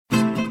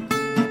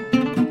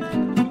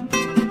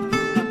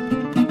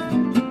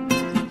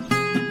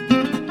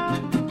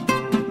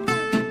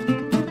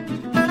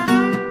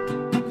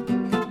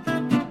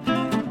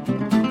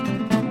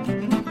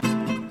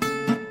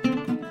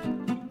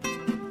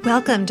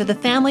Welcome to the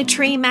Family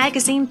Tree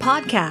Magazine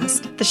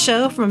podcast, the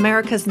show from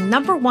America's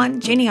 #1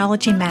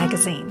 genealogy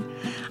magazine.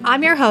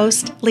 I'm your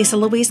host, Lisa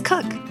Louise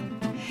Cook.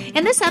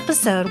 In this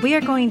episode, we are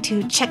going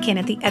to check in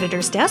at the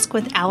editor's desk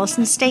with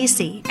Allison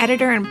Stacy,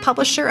 editor and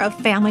publisher of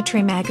Family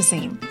Tree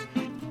Magazine.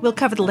 We'll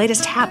cover the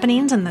latest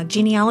happenings in the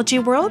genealogy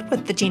world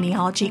with the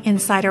Genealogy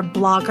Insider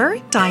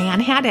blogger, Diane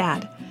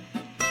Haddad.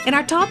 In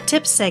our Top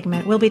Tips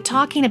segment, we'll be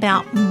talking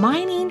about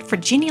mining for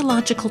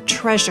genealogical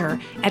treasure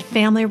at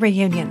family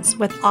reunions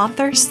with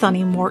author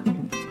Sunny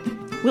Morton.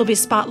 We'll be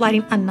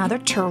spotlighting another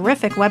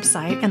terrific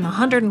website in the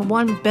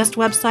 101 Best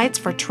Websites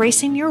for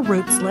Tracing Your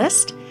Roots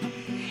list.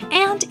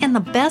 And in the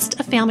Best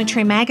of Family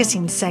Tree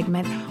Magazine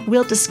segment,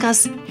 we'll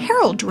discuss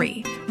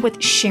heraldry with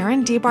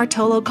Sharon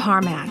DiBartolo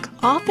Carmack,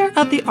 author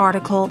of the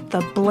article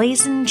The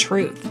Blazing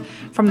Truth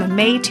from the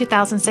May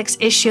 2006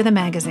 issue of the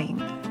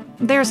magazine.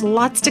 There's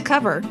lots to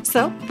cover,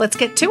 so let's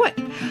get to it.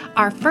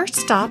 Our first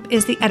stop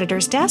is the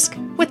editor's desk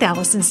with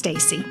Allison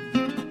Stacy.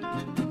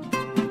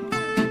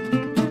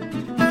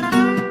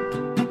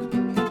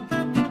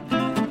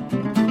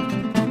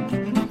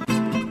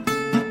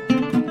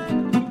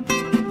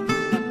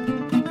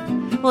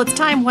 Well, it's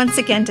time once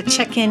again to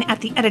check in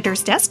at the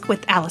editor's desk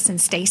with Allison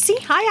Stacy.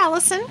 Hi,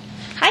 Allison.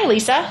 Hi,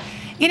 Lisa.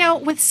 You know,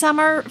 with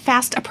summer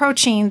fast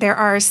approaching, there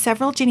are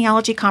several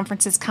genealogy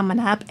conferences coming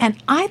up, and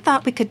I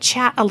thought we could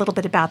chat a little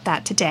bit about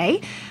that today.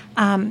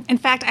 In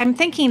fact, I'm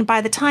thinking by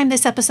the time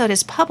this episode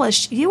is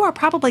published, you are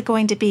probably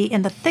going to be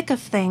in the thick of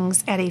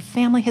things at a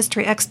Family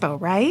History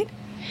Expo, right?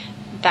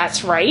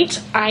 That's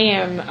right. I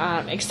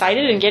am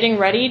excited and getting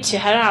ready to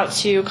head out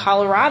to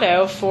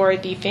Colorado for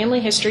the Family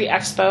History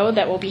Expo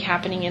that will be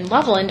happening in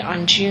Loveland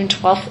on June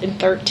 12th and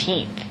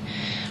 13th.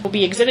 We'll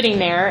be exhibiting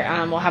there.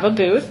 We'll have a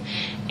booth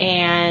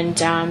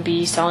and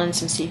be selling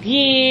some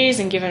CDs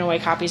and giving away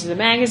copies of the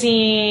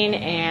magazine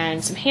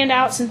and some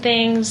handouts and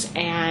things,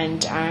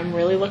 and I'm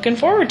really looking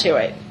forward to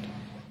it.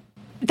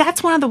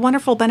 That's one of the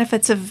wonderful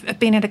benefits of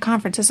being at a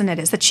conference, isn't it?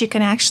 Is that you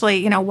can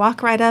actually,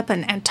 walk right up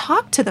and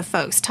talk to the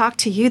folks, talk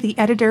to you, the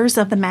editors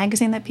of the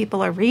magazine that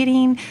people are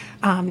reading,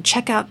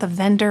 check out the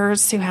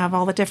vendors who have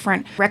all the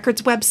different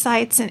records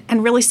websites,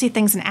 and really see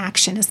things in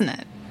action, isn't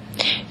it?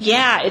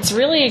 Yeah, it's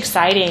really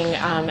exciting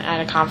at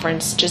a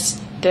conference,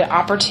 just the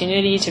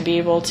opportunity to be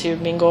able to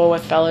mingle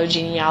with fellow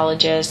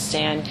genealogists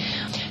and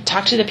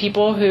talk to the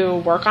people who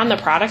work on the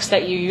products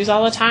that you use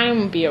all the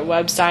time, be it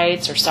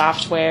websites or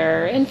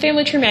software, and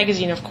Family Tree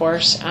Magazine, of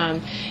course.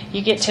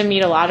 You get to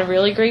meet a lot of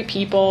really great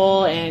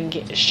people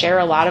and share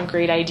a lot of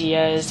great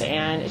ideas,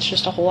 and it's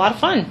just a whole lot of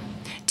fun.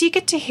 Do you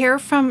get to hear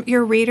from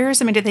your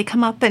readers? I mean, do they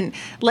come up and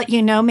let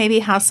you know maybe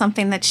how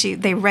something that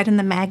they read in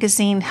the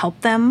magazine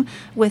helped them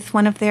with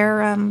one of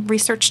their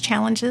research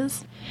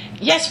challenges?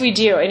 Yes, we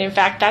do. And in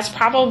fact, that's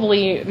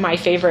probably my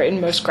favorite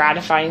and most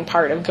gratifying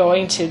part of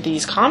going to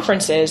these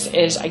conferences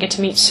is I get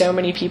to meet so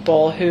many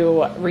people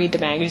who read the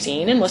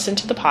magazine and listen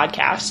to the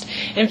podcast.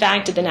 In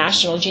fact, at the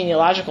National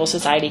Genealogical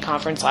Society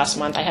conference last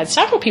month, I had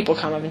several people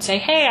come up and say,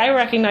 "Hey, I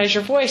recognize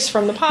your voice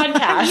from the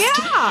podcast."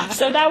 Yeah.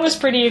 So that was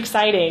pretty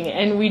exciting.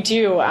 And we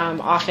do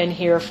often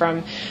hear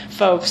from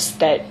folks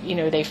that,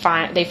 they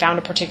found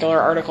a particular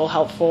article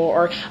helpful,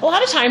 or a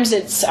lot of times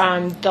it's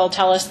they'll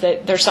tell us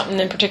that there's something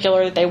in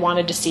particular that they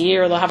wanted to see,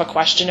 or they'll have a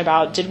question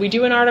about, did we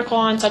do an article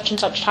on such and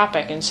such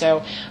topic? And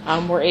so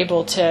we're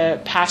able to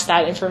pass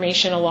that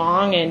information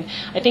along, and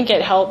I think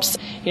it helps,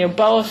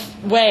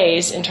 both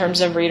ways in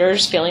terms of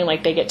readers feeling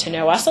like they get to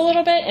know us a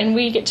little bit, and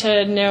we get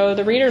to know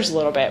the readers a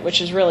little bit,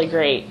 which is really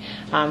great.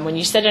 When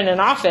you sit in an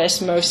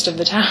office most of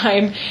the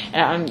time,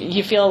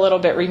 you feel a little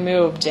bit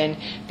removed, and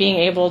being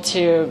able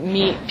to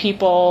meet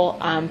people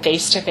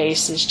face to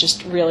face is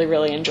just really,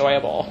 really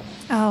enjoyable.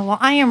 Oh, well,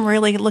 I am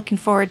really looking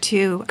forward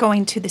to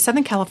going to the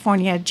Southern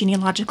California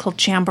Genealogical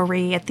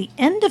Jamboree at the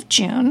end of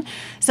June.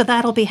 So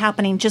that'll be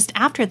happening just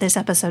after this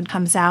episode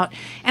comes out.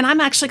 And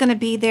I'm actually going to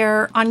be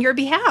there on your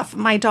behalf.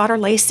 My daughter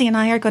Lacey and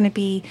I are going to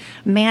be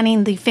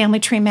manning the Family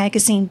Tree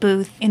Magazine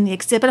booth in the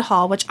exhibit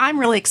hall, which I'm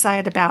really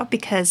excited about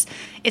because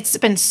it's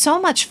been so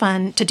much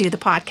fun to do the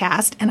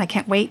podcast. And I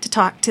can't wait to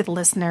talk to the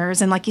listeners.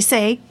 And like you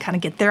say, kind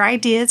of get their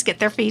ideas, get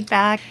their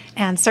feedback,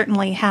 and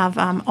certainly have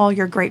all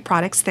your great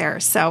products there.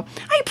 So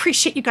I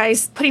appreciate you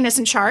guys putting us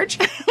in charge,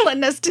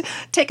 letting us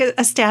take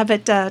a stab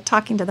at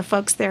talking to the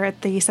folks there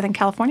at the Southern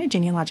California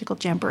Genealogical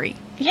Jamboree.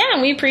 Yeah,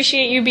 and we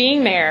appreciate you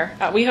being there.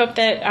 We hope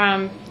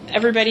that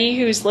everybody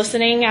who's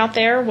listening out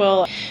there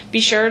will be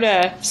sure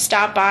to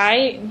stop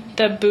by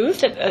the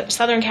booth at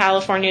Southern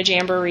California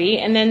Jamboree.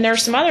 And then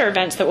there's some other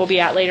events that we'll be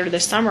at later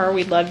this summer.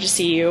 We'd love to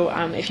see you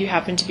if you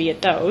happen to be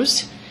at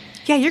those.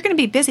 Yeah, you're going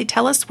to be busy.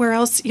 Tell us where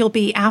else you'll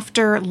be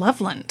after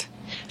Loveland.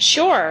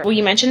 Sure. Well,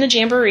 you mentioned the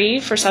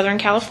Jamboree for Southern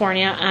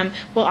California.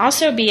 We'll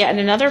also be at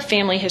another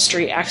Family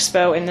History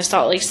Expo in the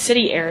Salt Lake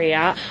City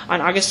area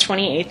on August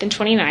 28th and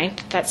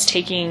 29th. That's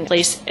taking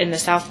place in the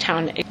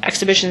Southtown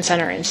Exhibition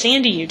Center in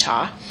Sandy,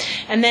 Utah.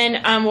 And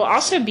then we'll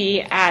also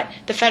be at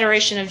the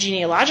Federation of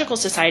Genealogical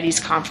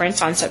Societies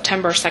Conference on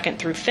September 2nd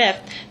through 5th.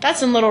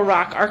 That's in Little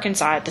Rock,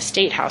 Arkansas at the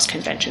State House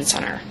Convention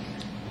Center.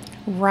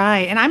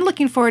 Right. And I'm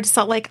looking forward to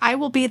Salt Lake. I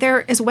will be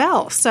there as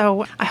well.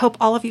 So I hope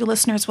all of you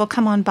listeners will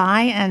come on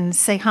by and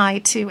say hi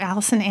to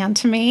Allison and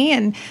to me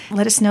and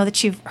let us know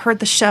that you've heard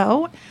the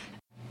show.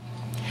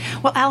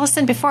 Well,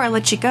 Allison, before I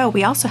let you go,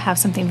 we also have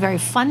something very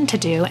fun to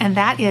do, and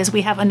that is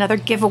we have another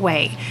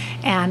giveaway.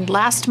 And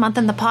last month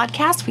in the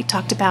podcast, we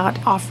talked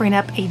about offering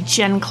up a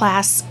Gen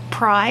Class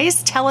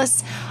prize. Tell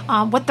us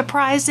what the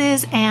prize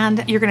is,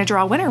 and you're going to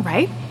draw a winner,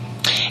 right?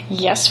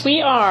 Yes,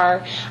 we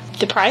are.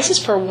 The prize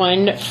is for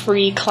one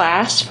free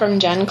class from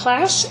Gen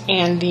Class,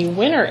 and the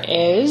winner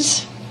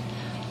is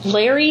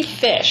Larry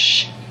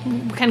Fish.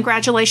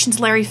 Congratulations,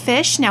 Larry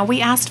Fish. Now,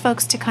 we asked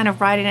folks to kind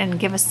of write in and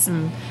give us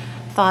some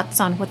thoughts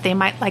on what they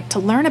might like to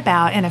learn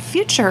about in a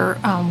future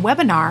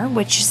webinar,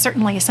 which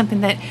certainly is something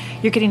that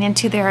you're getting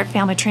into there at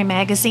Family Tree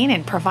Magazine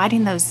and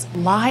providing those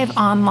live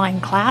online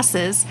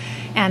classes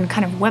and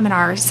kind of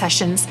webinar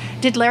sessions.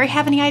 Did Larry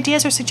have any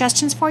ideas or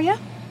suggestions for you?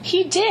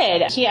 He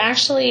did. He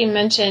actually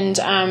mentioned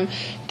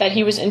that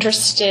he was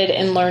interested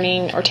in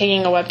learning or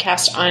taking a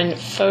webcast on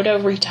photo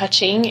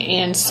retouching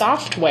and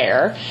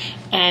software.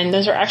 And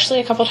those are actually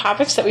a couple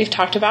topics that we've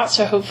talked about.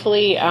 So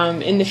hopefully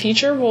in the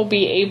future we'll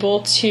be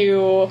able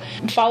to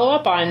follow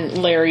up on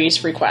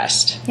Larry's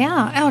request.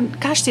 Yeah. Oh,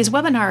 gosh, these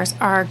webinars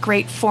are a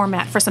great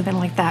format for something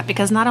like that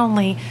because not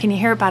only can you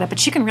hear about it,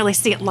 but you can really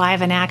see it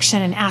live in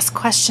action and ask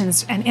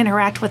questions and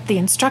interact with the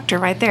instructor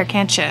right there,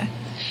 can't you?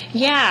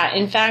 Yeah,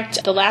 in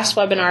fact, the last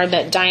webinar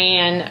that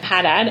Diane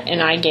Haddad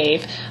and I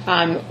gave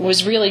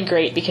was really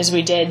great because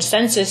we did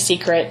census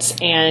secrets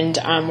and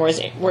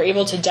were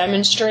able to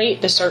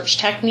demonstrate the search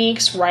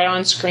techniques right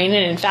on screen.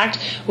 And in fact,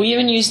 we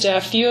even used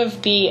a few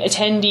of the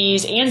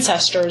attendees'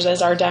 ancestors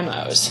as our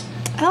demos.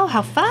 Oh,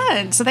 how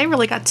fun. So they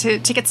really got to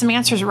get some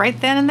answers right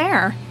then and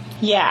there.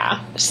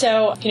 Yeah.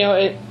 So,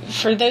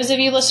 for those of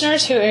you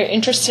listeners who are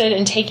interested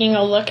in taking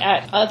a look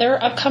at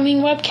other upcoming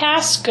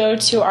webcasts, go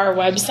to our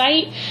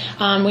website.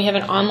 We have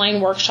an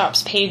online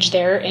workshops page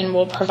there, and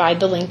we'll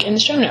provide the link in the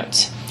show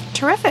notes.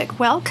 Terrific.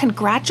 Well,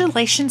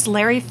 congratulations,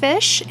 Larry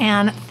Fish.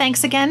 And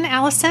thanks again,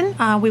 Allison.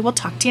 We will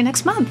talk to you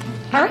next month.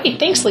 All right.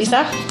 Thanks,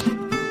 Lisa.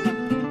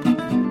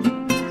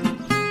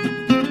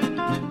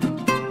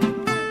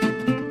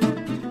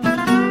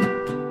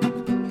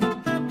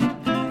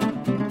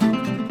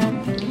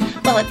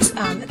 Well, it's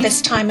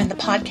this time in the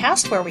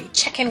podcast where we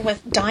check in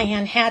with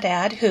Diane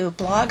Haddad, who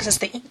blogs as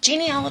the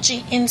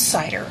Genealogy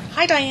Insider.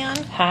 Hi,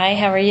 Diane. Hi,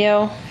 how are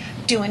you?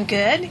 Doing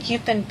good.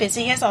 You've been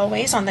busy, as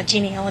always, on the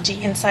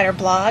Genealogy Insider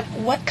blog.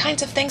 What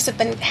kinds of things have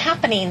been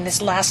happening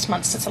this last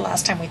month since the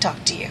last time we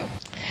talked to you?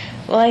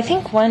 Well, I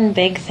think one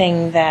big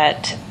thing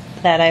that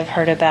I've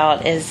heard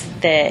about is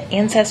the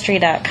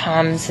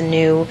Ancestry.com's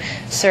new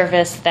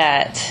service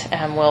that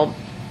will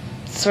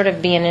sort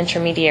of be an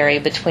intermediary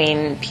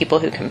between people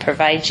who can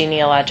provide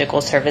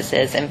genealogical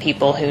services and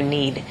people who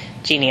need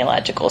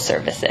genealogical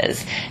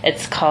services.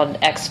 It's called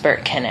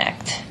Expert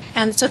Connect.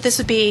 And so this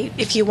would be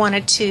if you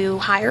wanted to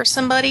hire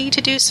somebody to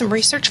do some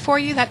research for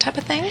you, that type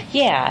of thing?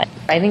 Yeah.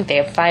 I think they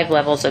have 5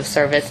 levels of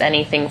service,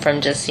 anything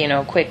from just,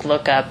 quick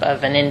lookup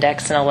of an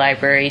index in a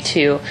library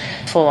to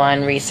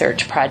full-on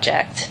research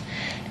project.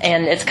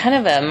 And it's kind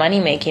of a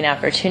money-making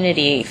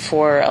opportunity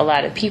for a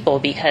lot of people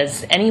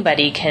because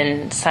anybody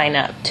can sign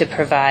up to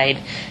provide,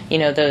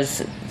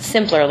 those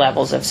simpler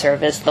levels of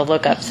service, the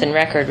lookups and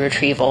record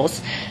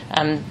retrievals.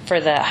 For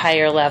the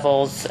higher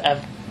levels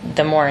of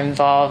the more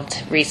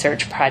involved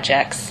research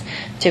projects,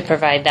 to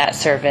provide that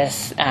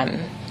service,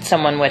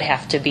 someone would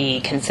have to be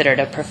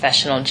considered a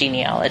professional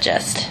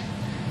genealogist.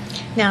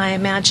 Now, I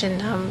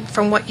imagine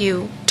from what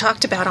you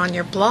talked about on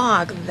your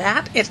blog,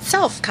 that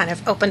itself kind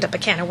of opened up a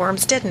can of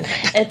worms, didn't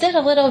it? It did a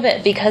little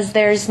bit because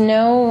there's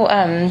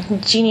no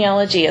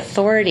genealogy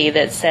authority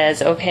that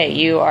says, okay,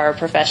 you are a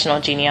professional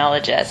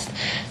genealogist.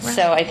 Right.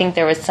 So I think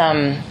there was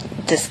some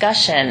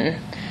discussion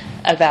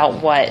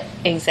about what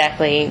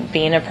exactly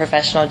being a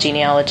professional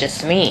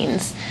genealogist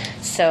means.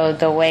 So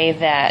the way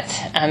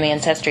that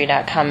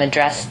Ancestry.com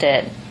addressed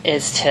it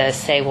is to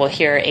say, well,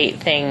 here are 8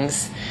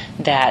 things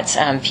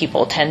that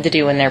people tend to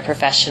do when they're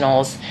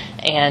professionals,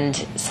 and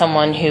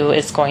someone who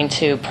is going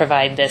to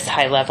provide this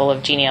high level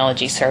of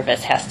genealogy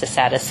service has to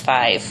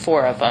satisfy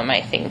 4 of them,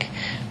 I think,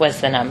 was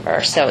the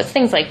number. So it's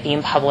things like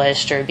being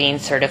published or being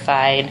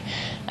certified,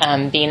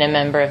 being a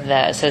member of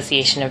the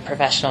Association of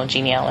Professional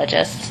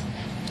Genealogists.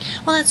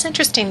 Well, that's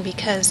interesting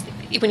because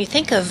when you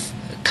think of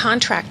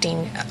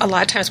contracting, a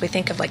lot of times we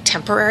think of like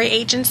temporary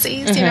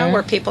agencies,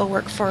 where people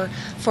work for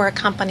a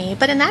company.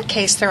 But in that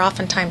case, they're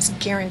oftentimes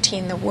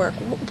guaranteeing the work.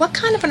 What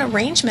kind of an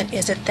arrangement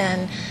is it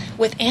then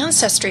with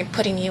Ancestry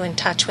putting you in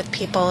touch with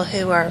people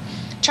who are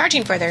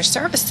charging for their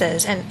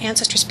services and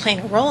Ancestry's playing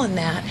a role in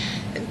that?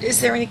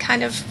 Is there any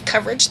kind of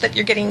coverage that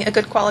you're getting a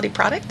good quality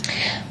product?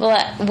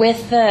 Well,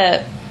 with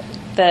the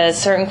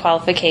certain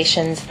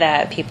qualifications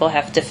that people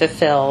have to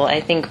fulfill,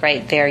 I think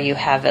right there you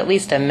have at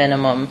least a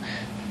minimum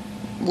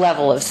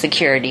level of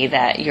security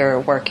that you're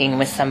working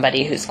with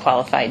somebody who's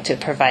qualified to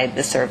provide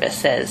the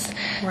services.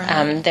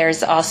 Right.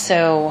 There's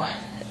also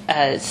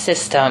a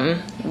system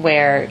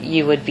where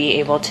you would be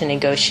able to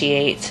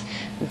negotiate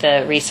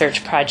the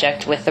research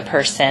project with the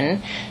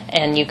person,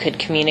 and you could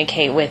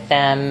communicate with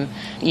them.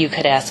 You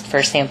could ask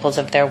for samples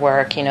of their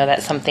work.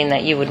 That's something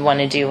that you would want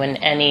to do in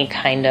any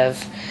kind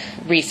of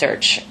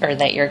research or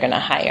that you're going to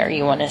hire.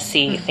 You want to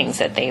see things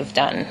that they've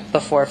done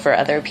before for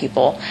other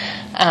people.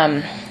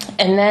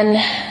 And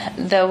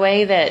then the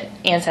way that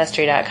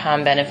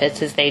Ancestry.com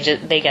benefits is they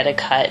get a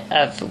cut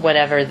of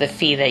whatever the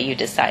fee that you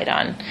decide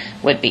on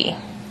would be.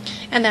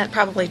 And that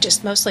probably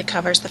just mostly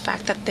covers the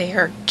fact that they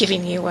are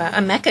giving you a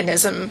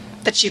mechanism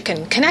that you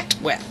can connect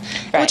with,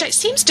 right. Which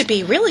seems to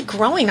be really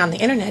growing on the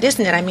internet,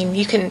 isn't it? I mean,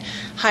 you can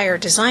hire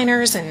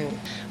designers and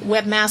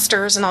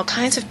webmasters and all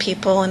kinds of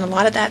people, and a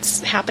lot of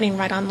that's happening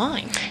right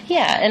online.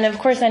 Yeah, and of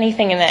course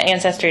anything in that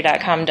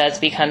Ancestry.com does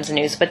becomes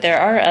news, but there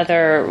are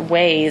other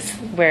ways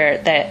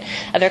that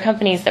other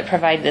companies that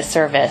provide this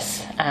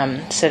service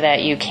so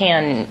that you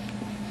can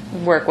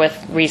work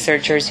with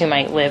researchers who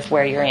might live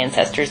where your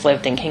ancestors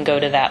lived and can go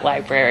to that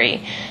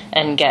library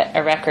and get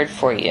a record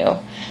for you.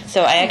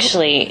 So I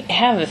actually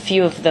have a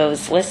few of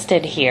those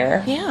listed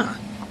here. Yeah.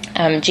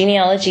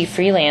 Genealogy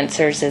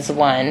Freelancers is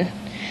one,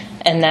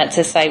 and that's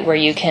a site where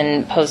you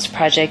can post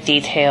project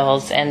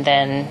details and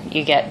then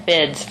you get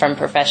bids from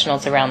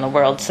professionals around the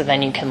world, so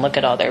then you can look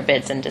at all their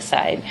bids and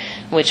decide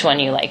which one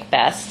you like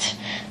best.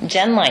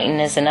 Genlighten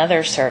is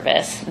another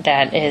service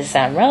that is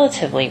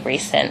relatively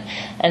recent,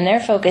 and their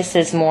focus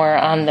is more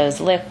on those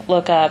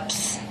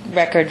lookups,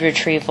 record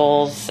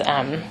retrievals,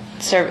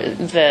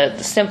 the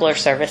simpler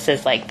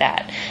services like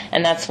that.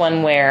 And that's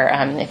one where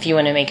if you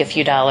want to make a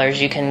few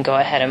dollars, you can go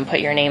ahead and put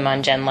your name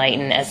on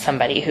Genlighten as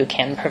somebody who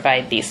can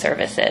provide these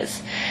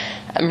services.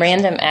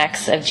 Random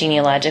Acts of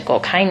Genealogical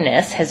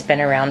Kindness has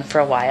been around for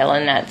a while,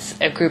 and that's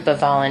a group of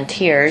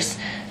volunteers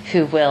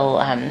who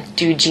will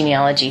do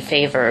genealogy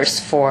favors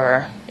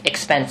for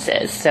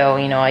expenses. So,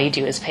 all you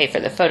do is pay for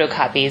the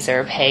photocopies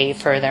or pay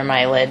for their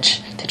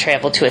mileage to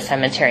travel to a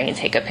cemetery and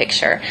take a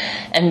picture.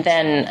 And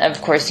then, of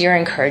course, you're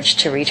encouraged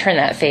to return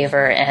that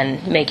favor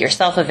and make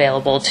yourself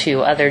available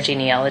to other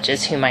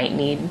genealogists who might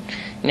need,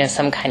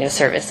 some kind of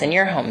service in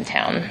your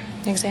hometown.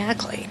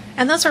 Exactly.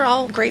 And those are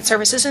all great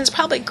services, and it's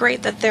probably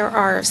great that there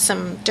are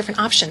some different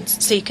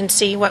options so you can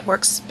see what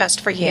works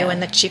best for you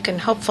and that you can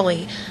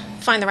hopefully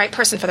find the right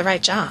person for the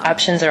right job.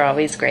 Options are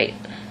always great.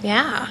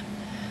 Yeah.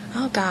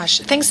 Oh, gosh.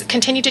 Things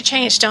continue to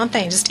change, don't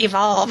they? Just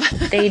evolve.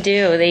 They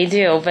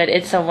do. But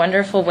it's a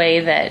wonderful way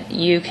that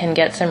you can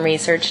get some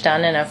research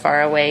done in a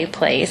faraway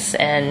place,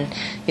 and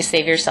you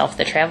save yourself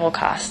the travel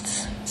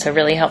costs. So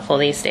really helpful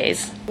these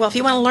days. Well, if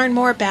you want to learn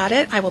more about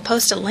it, I will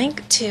post a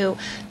link to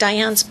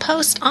Diane's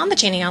post on the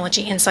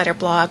Genealogy Insider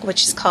blog,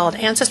 which is called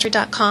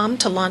Ancestry.com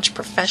to launch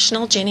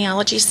professional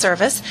genealogy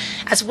service,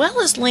 as well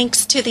as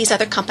links to these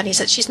other companies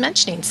that she's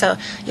mentioning. So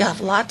you'll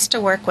have lots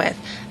to work with.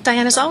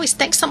 Diane, as always,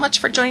 thanks so much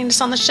for joining us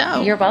on the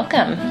show. You're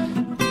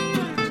welcome.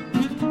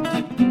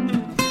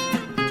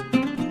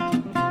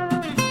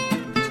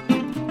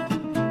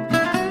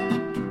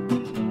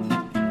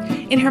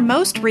 In her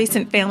most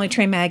recent Family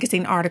Tree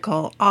magazine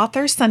article,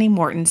 author Sunny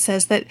Morton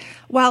says that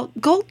while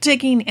gold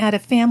digging at a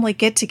family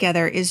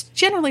get-together is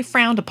generally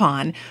frowned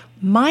upon,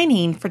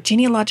 mining for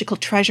genealogical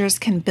treasures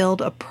can build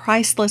a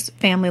priceless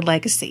family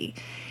legacy.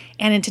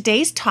 And in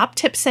today's Top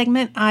Tip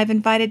segment, I've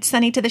invited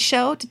Sunny to the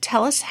show to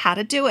tell us how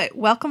to do it.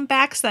 Welcome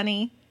back,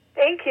 Sunny.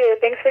 Thank you.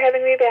 Thanks for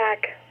having me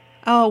back.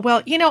 Oh,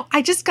 well,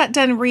 I just got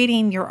done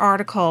reading your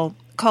article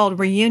called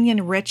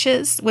Reunion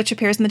Riches, which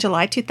appears in the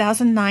July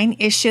 2009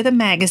 issue of the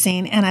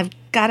magazine, and I've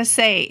got to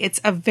say, it's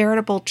a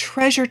veritable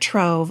treasure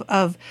trove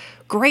of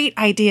great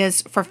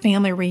ideas for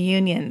family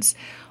reunions.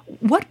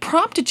 What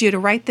prompted you to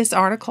write this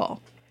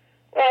article?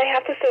 Well, I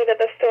have to say that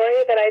the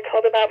story that I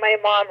told about my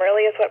mom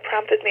really is what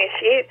prompted me.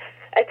 She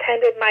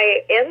attended my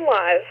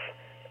in-laws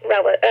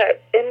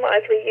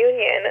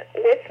reunion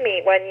with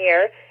me one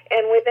year,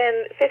 and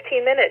within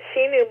 15 minutes,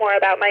 she knew more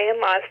about my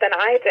in-laws than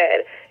I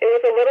did. It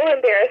was a little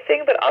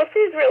embarrassing, but also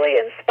really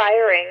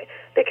inspiring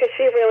because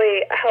she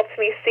really helped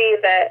me see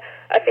that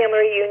a family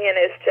reunion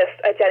is just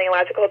a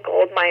genealogical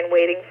gold mine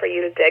waiting for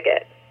you to dig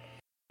it.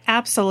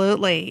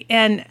 Absolutely.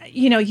 And,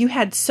 you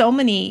had so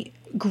many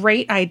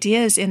great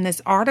ideas in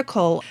this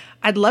article.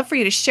 I'd love for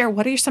you to share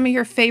what are some of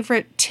your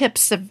favorite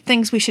tips of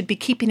things we should be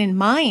keeping in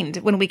mind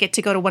when we get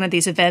to go to one of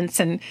these events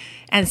and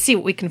see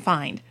what we can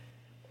find.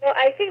 Well,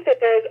 I think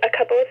that there's a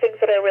couple of things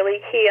that are really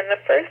key, and the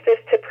first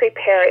is to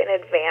prepare in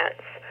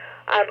advance.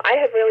 I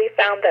have really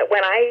found that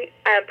when I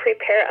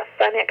prepare a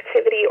fun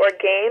activity or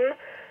game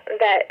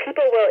that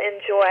people will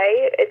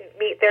enjoy and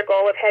meet their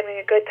goal of having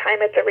a good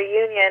time at the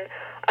reunion,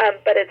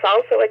 but it's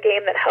also a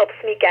game that helps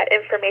me get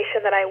information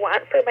that I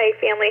want for my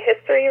family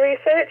history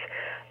research,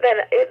 then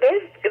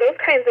those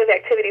kinds of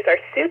activities are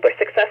super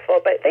successful,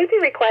 but they do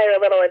require a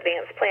little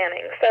advanced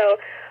planning. So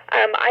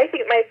I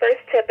think my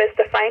first tip is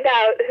to find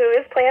out who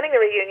is planning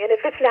the reunion,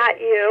 if it's not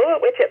you,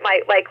 which it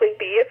might likely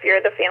be if you're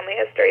the family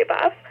history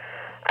buff,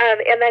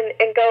 and then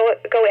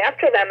go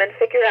after them and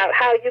figure out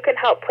how you can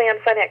help plan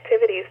fun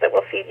activities that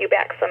will feed you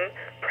back some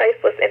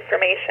priceless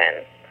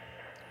information.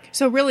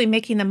 So really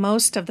making the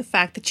most of the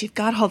fact that you've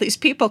got all these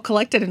people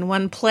collected in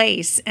one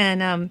place.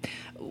 And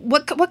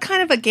What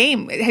kind of a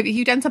game? Have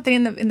you done something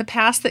in the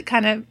past that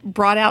kind of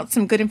brought out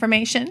some good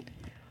information?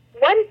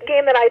 One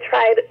game that I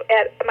tried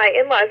at my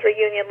in-laws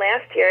reunion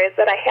last year is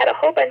that I had a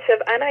whole bunch of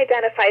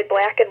unidentified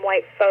black and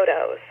white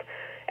photos.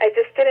 I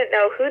just didn't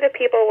know who the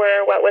people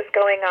were, what was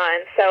going on.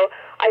 So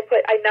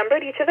I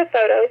numbered each of the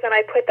photos, and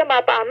I put them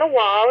up on the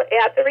wall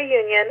at the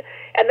reunion,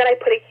 and then I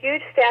put a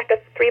huge stack of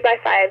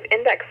 3x5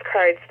 index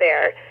cards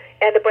there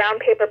and a brown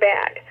paper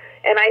bag.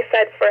 And I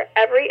said, for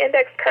every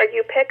index card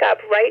you pick up,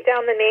 write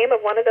down the name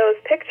of one of those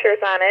pictures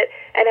on it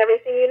and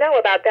everything you know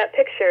about that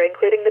picture,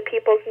 including the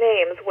people's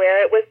names, where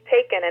it was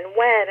taken and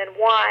when and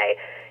why,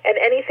 and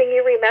anything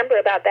you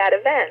remember about that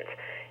event.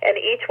 And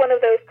each one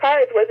of those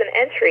cards was an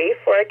entry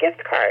for a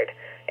gift card.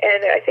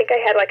 And I think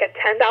I had like a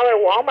 $10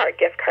 Walmart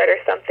gift card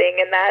or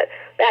something, and that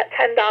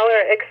 $10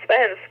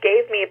 expense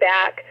gave me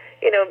back,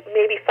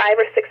 maybe 5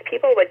 or 6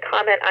 people would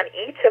comment on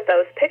each of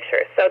those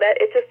pictures, so that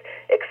it just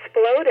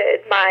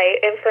exploded my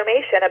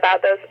information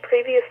about those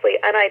previously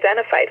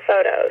unidentified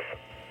photos.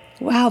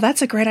 Wow,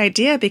 that's a great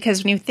idea,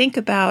 because when you think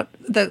about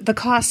the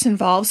costs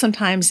involved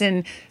sometimes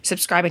in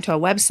subscribing to a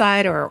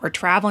website or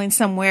traveling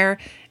somewhere,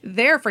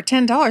 there for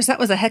 $10, that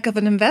was a heck of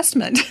an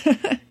investment.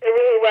 It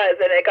really was,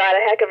 and it got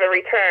a heck of a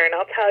return,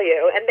 I'll tell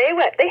you. And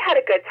they had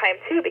a good time,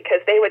 too, because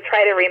they would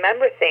try to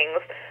remember things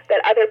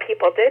that other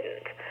people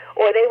didn't.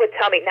 Or they would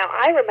tell me, now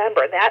I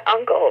remember that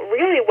uncle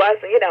really was,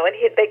 and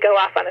they'd go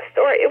off on a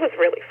story. It was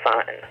really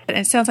fun. And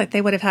it sounds like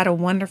they would have had a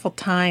wonderful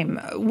time.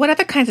 What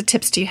other kinds of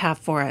tips do you have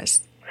for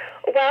us?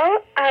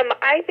 Well,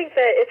 I think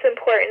that it's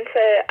important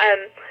to,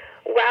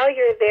 while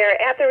you're there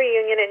at the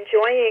reunion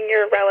enjoying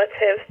your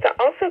relatives, to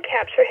also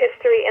capture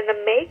history in the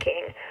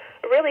making.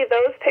 Really,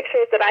 those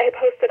pictures that I had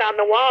posted on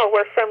the wall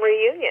were from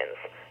reunions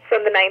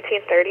from the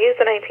 1930s,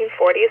 the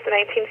 1940s, the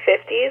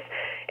 1950s.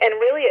 And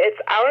really, it's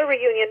our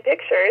reunion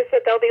pictures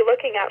that they'll be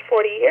looking at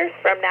 40 years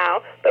from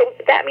now,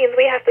 but that means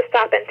we have to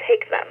stop and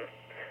take them.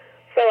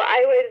 So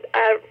I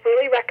would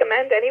really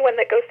recommend anyone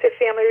that goes to a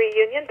family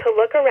reunion to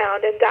look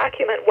around and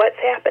document what's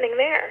happening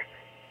there.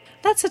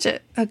 That's such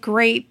a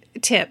great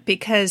tip,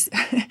 because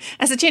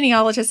as a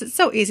genealogist, it's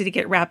so easy to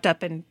get wrapped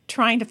up in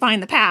trying to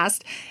find the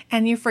past,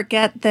 and you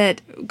forget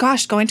that,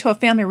 gosh, going to a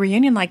family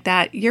reunion like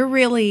that, you're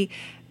really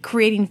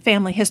creating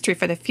family history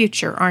for the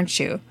future, aren't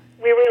you?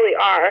 We really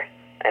are.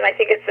 And I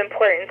think it's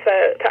important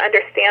to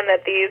understand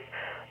that these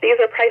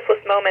are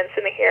priceless moments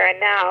in the here and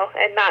now,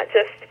 and not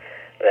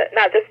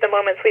just the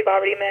moments we've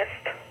already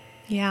missed.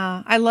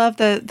 Yeah, I love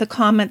the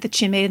comment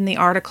that you made in the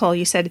article.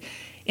 You said,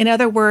 in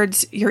other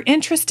words, your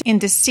interest in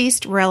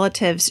deceased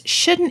relatives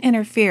shouldn't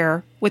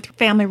interfere with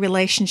family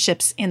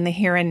relationships in the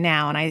here and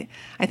now. And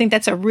I think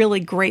that's a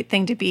really great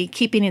thing to be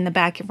keeping in the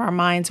back of our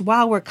minds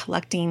while we're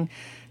collecting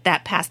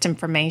that past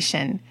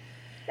information.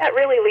 That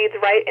really leads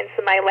right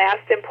into my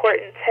last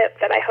important tip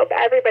that I hope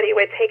everybody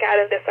would take out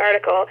of this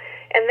article,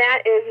 and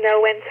that is know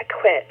when to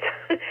quit.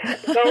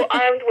 Go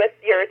armed with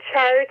your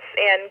charts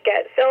and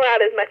fill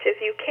out as much as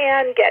you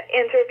can, get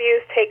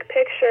interviews, take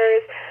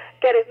pictures,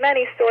 get as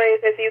many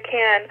stories as you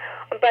can,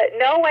 but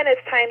know when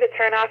it's time to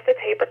turn off the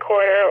tape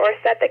recorder or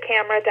set the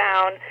camera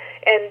down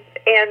and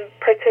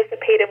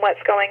participate in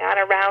what's going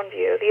on around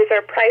you. These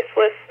are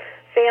priceless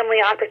family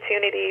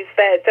opportunities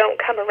that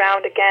don't come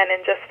around again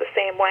in just the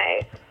same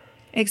way.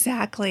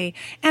 Exactly.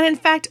 And in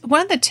fact,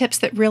 one of the tips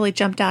that really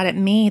jumped out at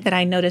me that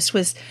I noticed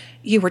was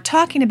you were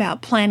talking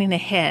about planning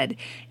ahead.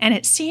 And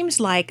it seems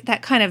like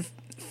that kind of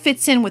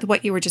fits in with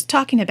what you were just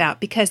talking about,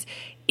 because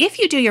if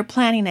you do your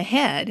planning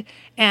ahead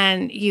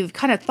and you've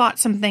kind of thought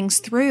some things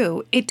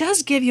through, it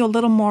does give you a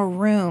little more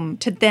room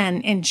to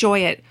then enjoy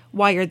it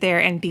while you're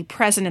there and be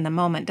present in the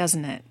moment,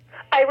 doesn't it?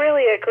 I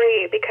really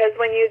agree, because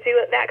when you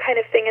do that kind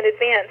of thing in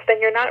advance, then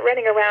you're not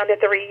running around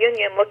at the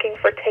reunion looking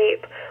for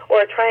tape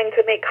or trying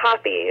to make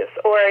copies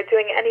or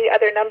doing any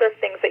other number of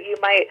things that you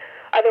might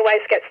otherwise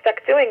get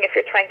stuck doing if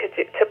you're trying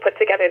to put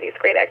together these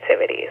great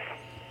activities.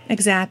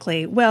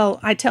 Exactly.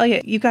 Well, I tell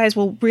you, you guys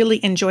will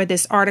really enjoy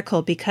this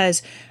article,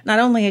 because not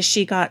only has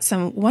she got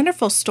some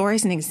wonderful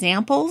stories and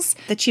examples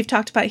that you've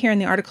talked about here in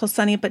the article,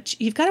 Sunny, but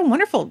you've got a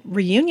wonderful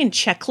reunion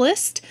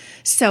checklist.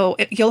 So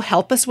you'll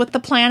help us with the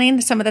planning,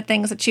 some of the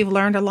things that you've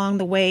learned along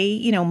the way,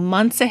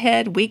 months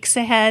ahead, weeks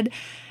ahead.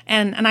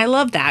 And I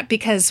love that,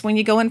 because when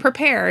you go in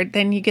prepared,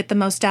 then you get the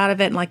most out of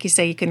it. And like you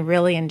say, you can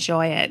really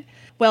enjoy it.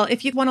 Well,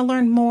 if you want to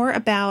learn more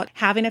about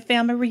having a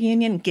family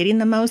reunion, getting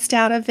the most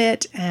out of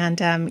it,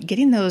 and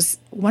getting those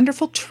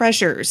wonderful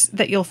treasures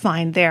that you'll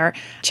find there,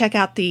 check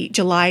out the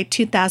July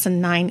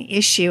 2009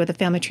 issue of the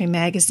Family Tree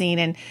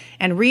magazine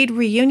and read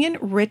Reunion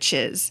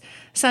Riches.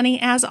 Sunny,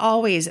 as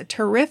always, a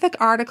terrific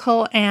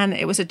article, and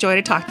it was a joy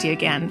to talk to you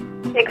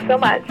again. Thanks so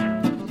much.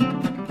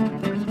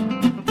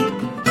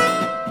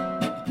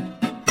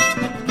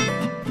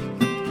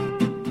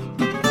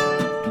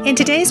 In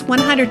today's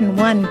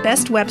 101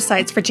 Best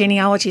Websites for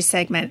Genealogy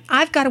segment,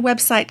 I've got a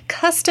website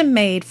custom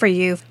made for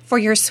you for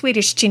your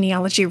Swedish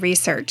genealogy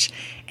research.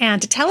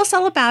 And to tell us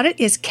all about it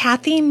is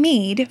Kathy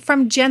Mead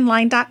from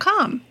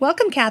Genline.com.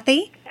 Welcome,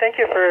 Kathy. Thank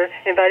you for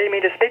inviting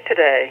me to speak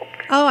today.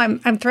 Oh,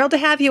 I'm thrilled to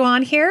have you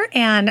on here.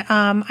 And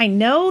I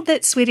know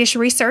that Swedish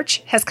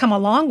research has come a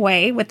long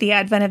way with the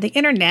advent of the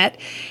internet.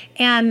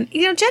 And,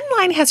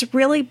 GenLine has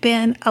really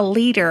been a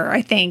leader,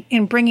 I think,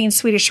 in bringing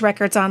Swedish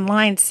records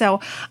online. So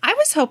I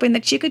was hoping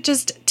that you could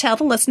just tell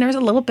the listeners a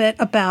little bit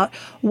about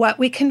what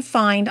we can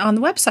find on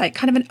the website,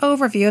 kind of an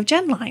overview of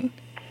GenLine.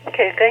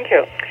 Okay, thank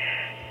you.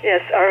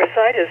 Yes, our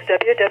site is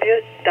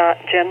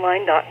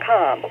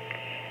www.genline.com.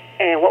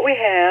 And what we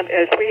have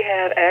is we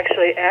have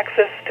actually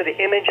access to the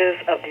images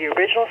of the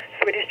original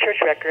Swedish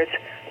church records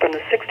from the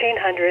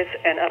 1600s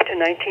and up to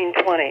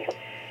 1920.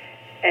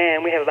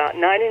 And we have about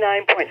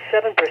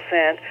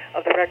 99.7%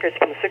 of the records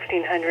from the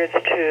 1600s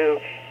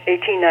to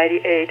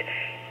 1898.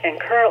 And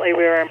currently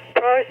we're in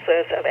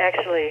process of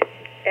actually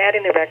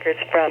adding the records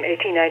from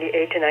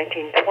 1898 to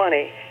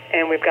 1920.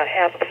 And we've got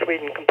half of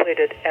Sweden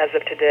completed as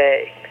of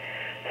today.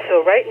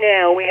 So right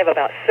now we have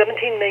about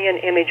 17 million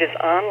images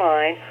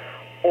online,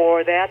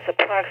 or that's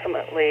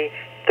approximately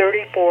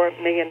 34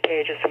 million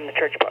pages from the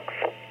church books.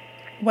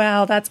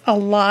 Wow, that's a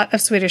lot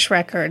of Swedish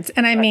records.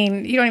 And I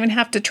mean, you don't even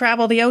have to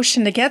travel the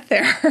ocean to get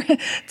there.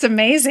 It's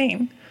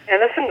amazing.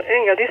 And listen,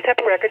 these type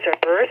of records are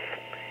births,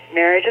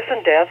 marriages,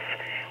 and deaths,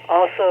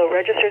 also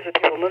registers of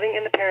people moving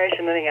in the parish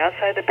and moving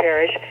outside the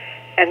parish,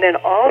 and then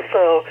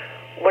also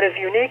what is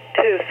unique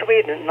to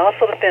Sweden and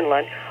also to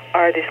Finland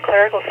are these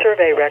clerical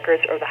survey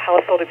records or the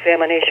household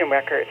examination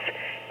records.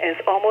 And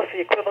it's almost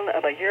the equivalent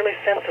of a yearly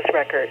census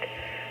record.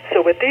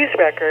 So with these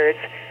records,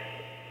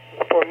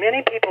 for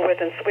many people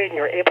within Sweden,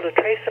 you're able to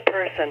trace a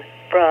person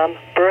from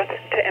birth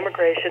to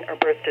immigration or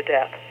birth to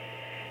death.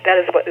 That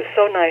is what is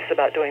so nice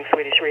about doing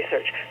Swedish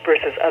research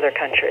versus other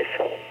countries.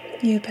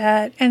 You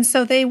bet. And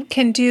so they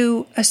can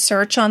do a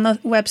search on the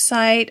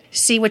website,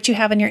 see what you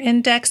have in your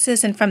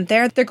indexes, and from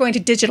there they're going to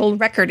digital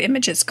record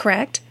images,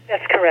 correct?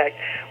 That's correct.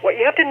 What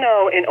you have to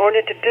know in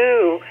order to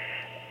do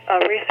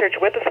research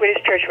with the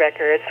Swedish church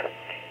records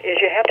is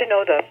you have to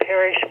know the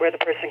parish where the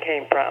person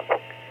came from.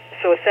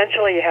 So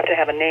essentially you have to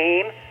have a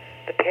name,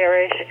 the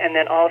parish, and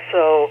then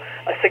also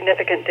a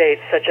significant date,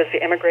 such as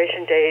the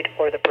immigration date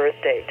or the birth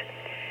date.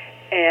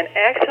 And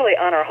actually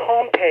on our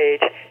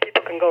homepage,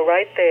 people can go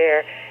right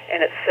there,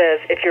 and it says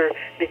if you're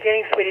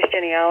beginning Swedish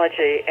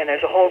genealogy, and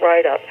there's a whole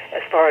write-up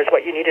as far as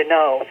what you need to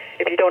know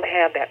if you don't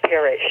have that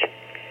parish.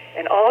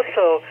 And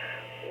also,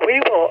 we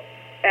will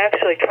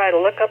actually try to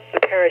look up the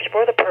parish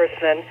for the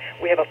person.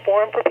 We have a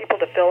form for people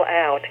to fill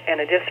out,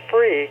 and it is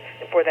free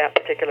for that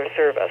particular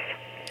service.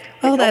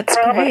 Oh, that's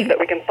great. We don't promise great. that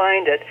we can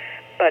find it,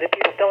 but if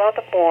people fill out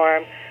the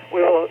form,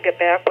 we will get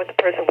back with the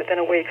person within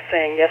a week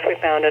saying, yes, we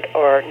found it,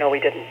 or no, we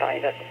didn't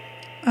find it.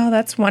 Oh,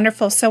 that's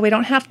wonderful. So we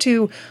don't have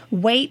to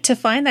wait to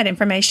find that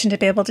information to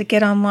be able to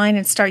get online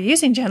and start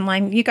using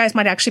GenLine. You guys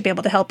might actually be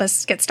able to help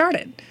us get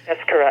started.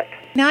 That's correct.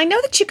 Now, I know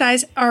that you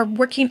guys are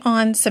working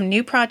on some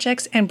new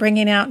projects and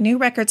bringing out new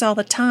records all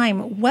the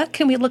time. What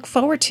can we look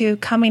forward to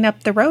coming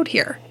up the road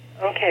here?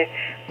 Okay.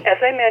 As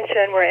I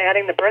mentioned, we're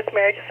adding the births,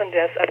 marriages, and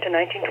deaths up to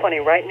 1920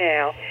 right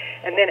now.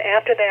 And then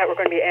after that, we're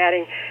going to be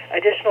adding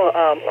additional,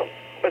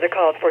 what they're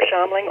called,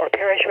 Församling or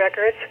parish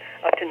records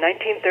up to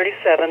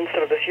 1937,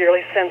 sort of this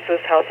yearly census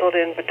household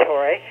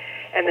inventory.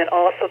 And then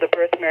also the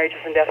births,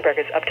 marriages, and death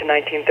records up to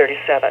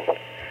 1937.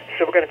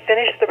 So we're going to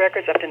finish the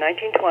records up to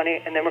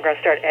 1920, and then we're going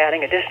to start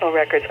adding additional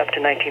records up to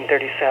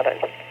 1937.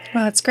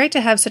 Well, it's great to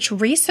have such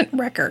recent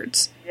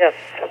records. Yes,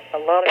 a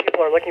lot of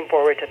people are looking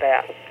forward to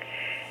that.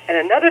 And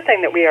another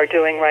thing that we are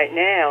doing right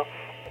now,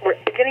 we're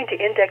beginning to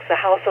index the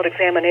household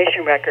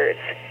examination records.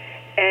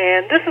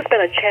 And this has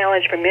been a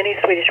challenge for many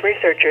Swedish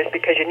researchers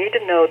because you need to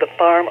know the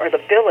farm or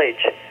the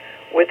village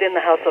within the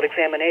household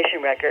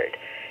examination record.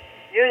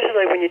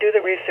 Usually when you do the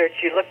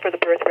research, you look for the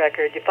birth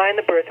record, you find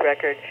the birth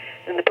record,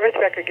 then the birth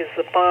record gives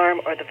the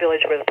farm or the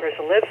village where the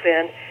person lives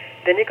in.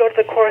 Then you go to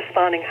the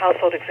corresponding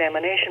household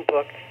examination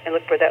book and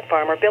look for that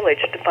farm or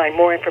village to find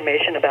more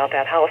information about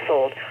that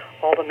household,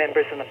 all the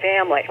members in the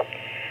family.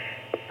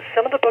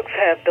 Some of the books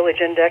have village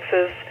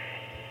indexes,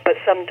 but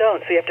some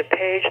don't, so you have to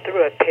page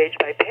through it page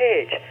by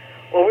page.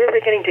 Well, we're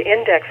beginning to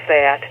index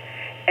that,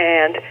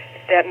 and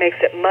that makes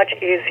it much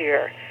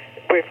easier.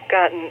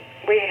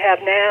 We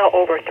have now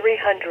over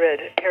 300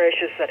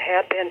 parishes that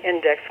have been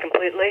indexed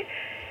completely,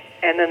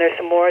 and then there's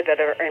some more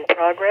that are in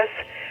progress.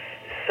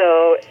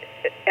 So,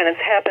 and it's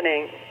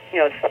happening,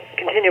 it's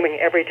continuing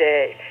every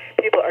day.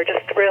 People are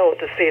just thrilled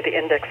to see the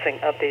indexing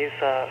of these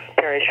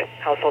parish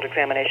household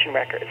examination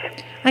records.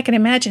 I can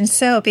imagine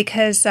so,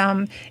 because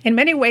in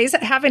many ways,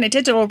 having a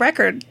digital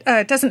record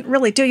doesn't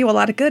really do you a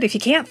lot of good if you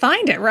can't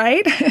find it,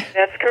 right?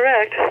 That's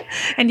correct.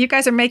 And you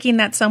guys are making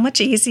that so much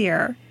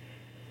easier.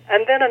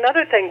 And then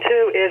another thing,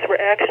 too, is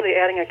we're actually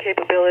adding a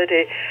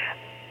capability.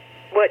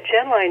 What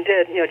GenLine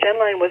did,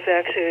 GenLine was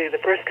actually the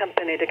first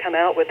company to come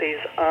out with these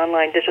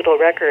online digital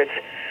records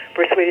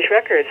for Swedish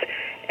records.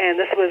 And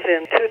this was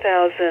in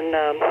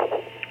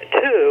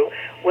 2002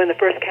 when the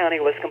first county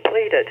was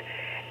completed.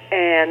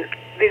 And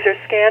these are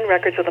scanned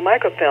records of the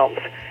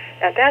microfilms.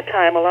 at that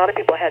time, a lot of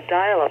people had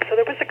dial-up, so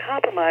there was a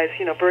compromise,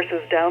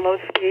 versus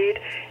download speed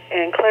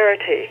and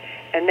clarity.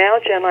 And now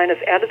GenLine has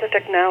added the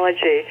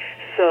technology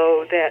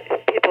so that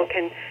people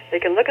can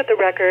look at the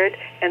record,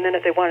 and then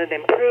if they wanted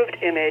an improved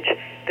image,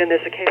 then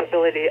there's a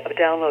capability of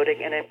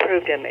downloading an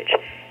improved image.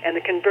 And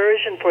the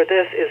conversion for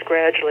this is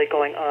gradually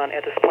going on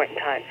at this point in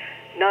time.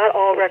 Not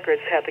all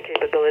records have the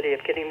capability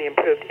of getting the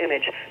improved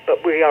image,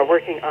 but we are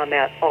working on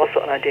that also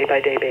on a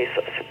day-by-day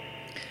basis.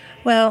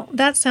 Well,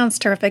 that sounds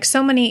terrific.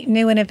 So many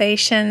new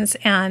innovations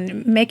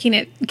and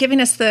giving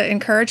us the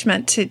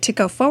encouragement to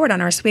go forward on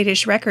our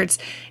Swedish records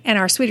and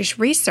our Swedish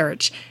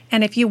research.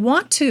 And if you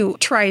want to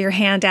try your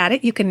hand at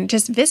it, you can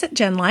just visit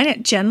GenLine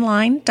at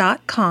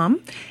genline.com,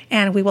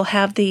 and we will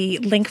have the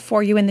link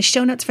for you in the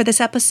show notes for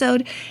this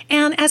episode.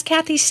 And as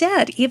Kathy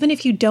said, even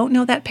if you don't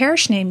know that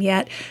parish name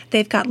yet,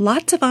 they've got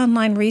lots of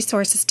online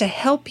resources to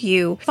help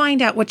you find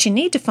out what you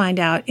need to find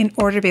out in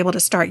order to be able to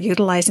start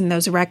utilizing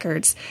those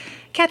records.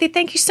 Kathy,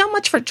 thank you so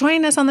much for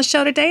joining us on the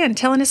show today and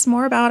telling us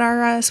more about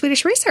our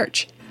Swedish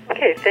research.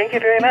 Okay, thank you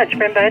very much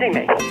for inviting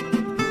me.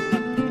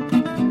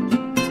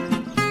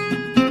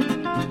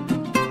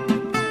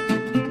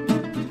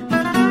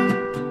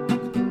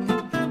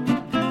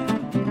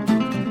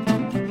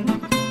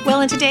 Well,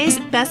 in today's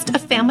Best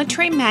of Family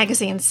Tree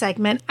Magazine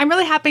segment, I'm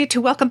really happy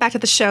to welcome back to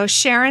the show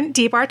Sharon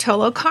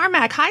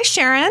DiBartolo-Carmack. Hi,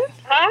 Sharon.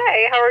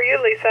 Hi, how are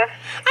you, Lisa?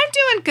 I'm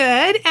doing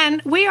good,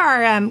 and we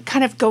are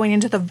kind of going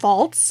into the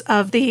vaults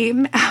of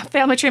the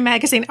Family Tree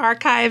Magazine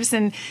archives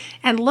and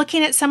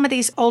looking at some of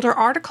these older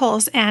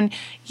articles. And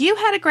you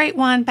had a great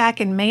one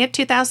back in May of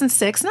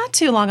 2006, not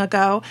too long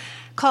ago,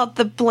 called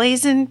The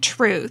Blazing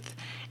Truth.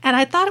 And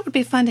I thought it would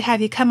be fun to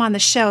have you come on the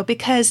show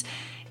because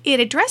it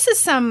addresses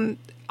some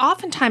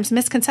oftentimes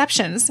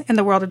misconceptions in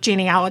the world of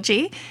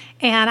genealogy,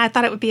 and I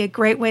thought it would be a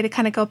great way to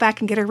kind of go back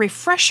and get a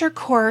refresher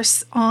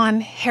course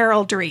on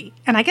heraldry.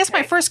 And I guess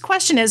my first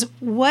question is,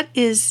 what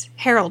is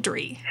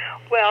heraldry?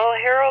 Well,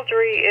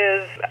 heraldry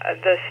is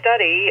the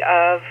study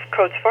of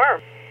coats of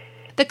arms.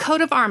 The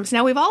coat of arms.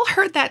 Now, we've all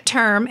heard that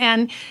term,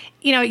 and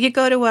you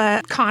go to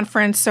a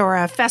conference or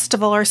a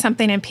festival or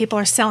something, and people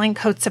are selling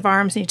coats of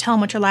arms, and you tell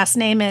them what your last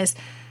name is.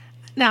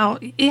 Now,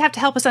 you have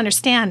to help us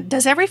understand,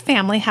 does every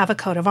family have a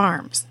coat of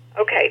arms?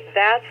 Okay,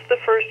 that's the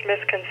first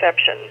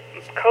misconception.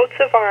 Coats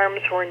of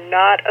arms were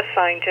not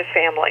assigned to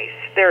families.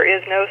 There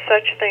is no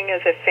such thing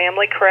as a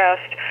family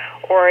crest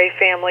or a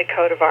family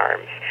coat of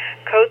arms.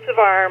 Coats of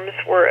arms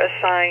were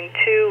assigned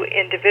to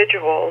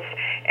individuals,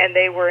 and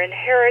they were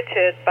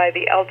inherited by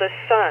the eldest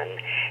son.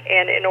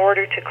 And in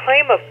order to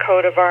claim a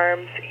coat of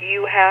arms,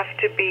 you have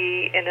to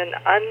be in an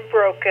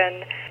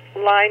unbroken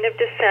line of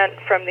descent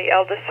from the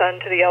eldest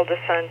son to the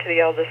eldest son to the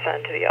eldest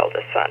son to the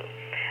eldest son.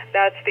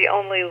 That's the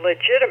only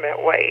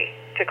legitimate way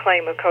to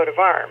claim a coat of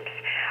arms.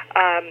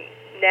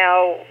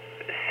 Now,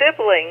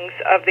 siblings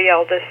of the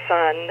eldest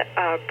son,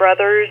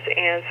 brothers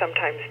and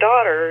sometimes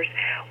daughters,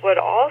 would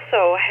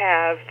also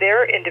have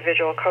their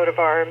individual coat of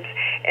arms,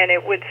 and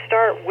it would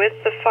start with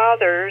the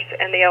father's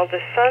and the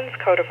eldest son's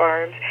coat of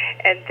arms,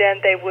 and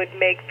then they would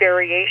make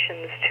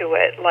variations to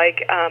it.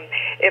 Like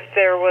if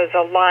there was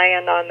a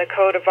lion on the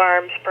coat of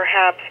arms,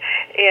 perhaps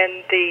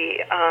in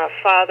the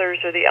father's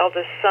or the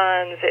eldest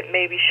son's, it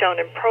may be shown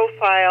in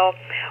profile,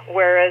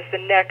 whereas the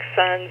next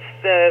son's,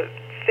 the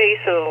face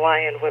of the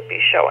lion would be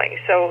showing.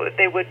 So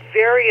they would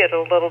vary it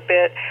a little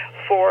bit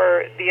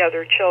for the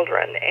other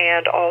children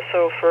and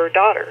also for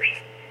daughters.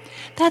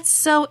 That's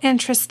so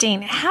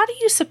interesting. How do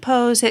you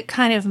suppose it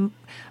kind of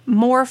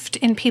morphed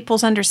in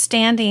people's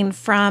understanding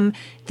from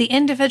the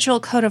individual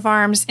coat of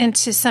arms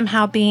into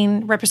somehow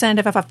being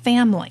representative of a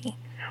family?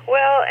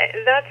 Well,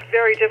 that's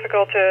very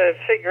difficult to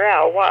figure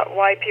out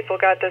why people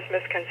got this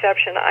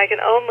misconception. I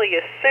can only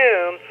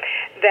assume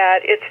that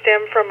it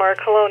stemmed from our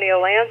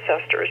colonial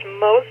ancestors.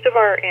 Most of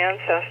our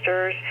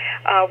ancestors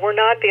were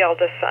not the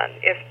eldest son.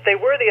 If they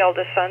were the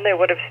eldest son, they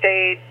would have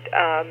stayed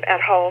at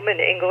home in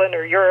England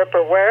or Europe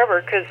or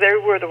wherever, because they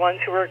were the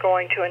ones who were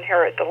going to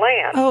inherit the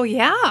land. Oh,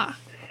 yeah.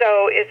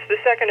 So it's the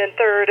second and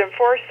third and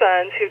fourth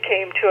sons who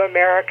came to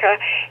America,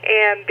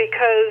 and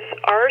because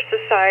our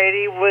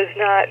society was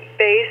not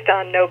based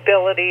on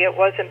nobility, it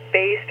wasn't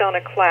based on a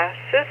class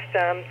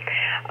system,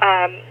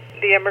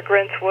 the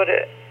immigrants would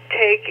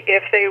take,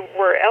 if they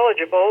were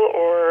eligible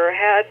or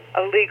had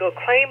a legal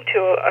claim to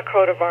a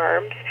coat of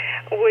arms,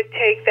 would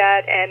take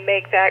that and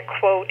make that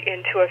quote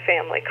into a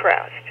family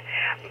crest.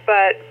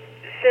 But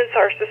since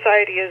our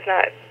society is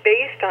not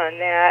based on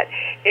that,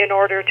 in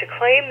order to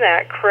claim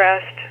that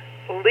crest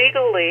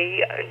legally,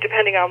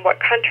 depending on what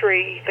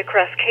country the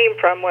crest came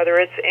from, whether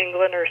it's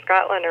England or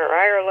Scotland or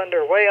Ireland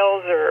or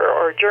Wales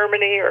or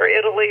Germany or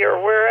Italy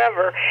or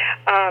wherever,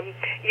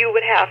 you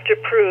would have to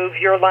prove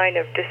your line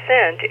of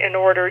descent in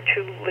order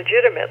to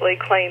legitimately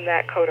claim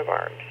that coat of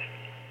arms.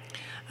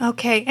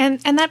 Okay, and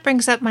that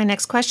brings up my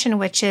next question,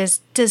 which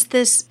is, does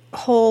this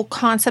whole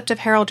concept of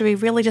heraldry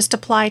really just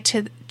apply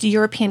to the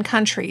European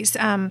countries?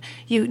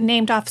 You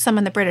named off some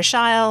in the British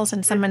Isles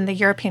and some in the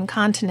European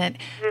continent.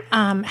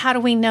 How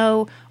do we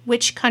know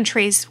which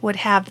countries would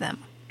have them?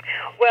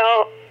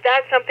 Well,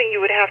 that's something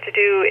you would have to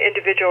do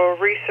individual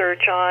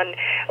research on,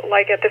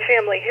 like at the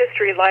Family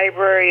History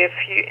Library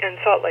in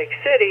Salt Lake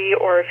City,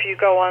 or if you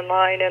go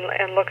online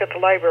and look at the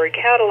library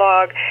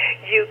catalog,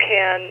 you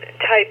can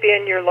type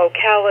in your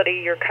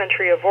locality, your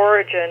country of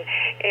origin,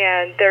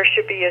 and there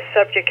should be a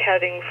subject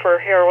heading for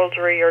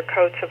heraldry or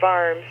coats of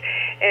arms.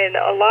 And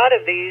a lot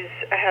of these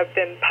have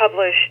been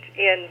published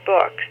in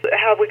books.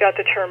 How we got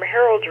the term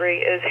heraldry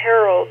is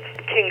heralds,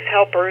 king's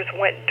helpers,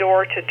 went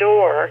door to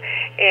door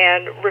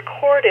and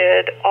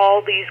recorded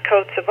all these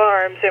coats of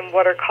arms in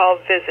what are called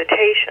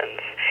visitations.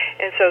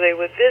 And so they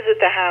would visit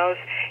the house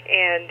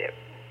and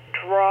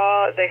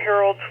the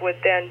heralds would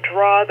then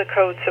draw the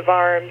coats of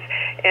arms,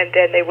 and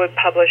then they would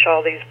publish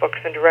all these books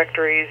and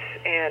directories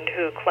and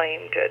who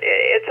claimed it.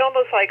 It's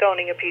almost like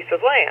owning a piece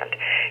of land.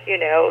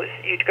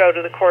 You'd go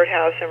to the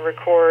courthouse and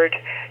record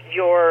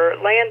your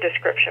land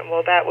description.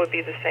 Well, that would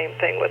be the same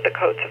thing with the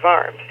coats of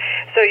arms.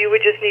 So you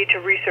would just need to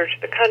research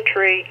the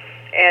country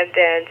and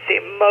then see.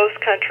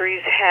 Most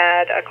countries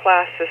had a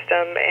class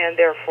system, and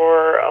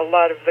therefore a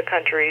lot of the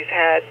countries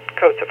had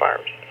coats of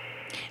arms.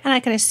 And I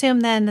can assume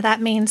then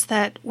that means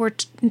that we're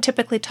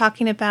typically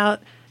talking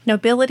about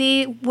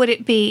nobility. Would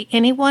it be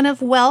anyone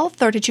of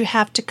wealth, or did you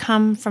have to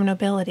come from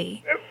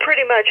nobility?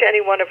 Pretty much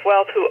anyone of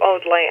wealth who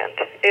owned land.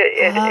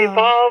 It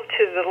evolved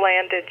to the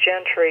landed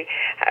gentry.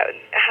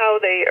 How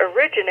they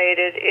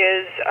originated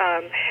is,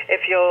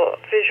 if you'll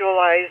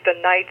visualize the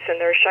knights in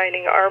their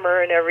shining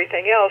armor and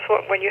everything else,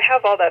 when you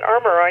have all that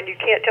armor on, you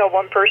can't tell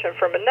one person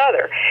from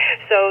another.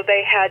 So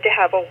they had to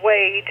have a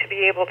way to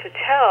be able to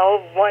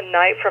tell one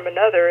knight from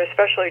another,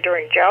 especially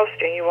during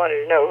jousting. You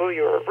wanted to know who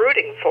you were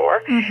rooting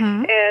for.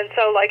 Mm-hmm. And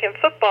so like in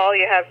football,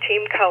 you have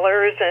team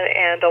colors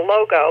and a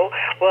logo.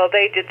 Well,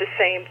 they did the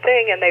same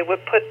thing, and they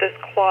would put this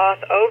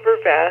cloth over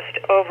vest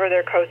over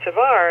their coats of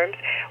arms,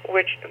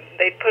 which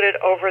they'd put it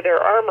over their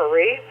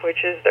armory,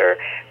 which is their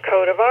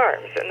coat of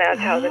arms. And that's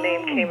how the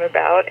name came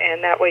about,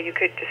 and that way you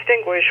could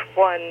distinguish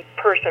one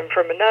person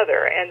from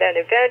another. And then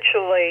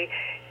eventually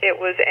it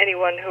was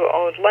anyone who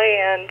owned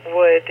land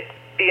would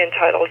be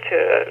entitled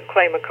to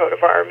claim a coat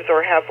of arms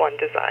or have one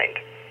designed.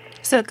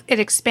 So it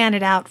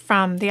expanded out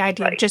from the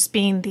idea of just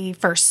being the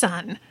first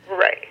son.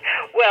 Right.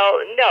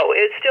 Well, no,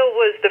 it still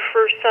was the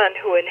first son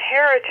who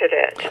inherited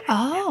it.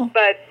 Oh.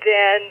 But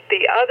then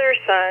the other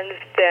sons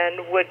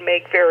then would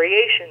make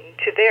variation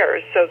to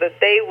theirs so that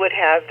they would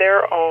have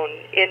their own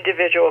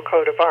individual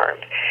coat of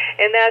arms.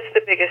 And that's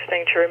the biggest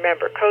thing to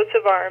remember. Coats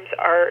of arms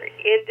are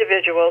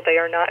individual. They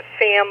are not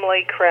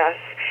family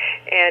crests.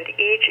 And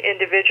each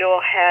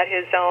individual had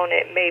his own.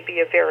 It may be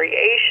a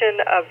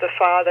variation of the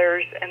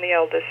father's and the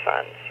eldest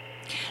sons.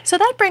 So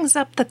that brings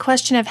up the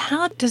question of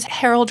how does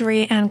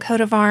heraldry and coat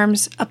of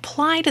arms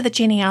apply to the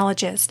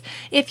genealogist?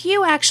 If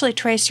you actually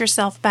trace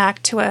yourself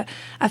back to a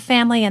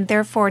family and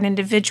therefore an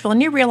individual,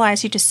 and you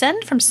realize you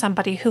descend from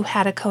somebody who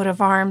had a coat of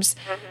arms,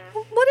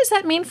 what does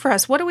that mean for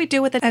us? What do we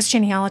do with it as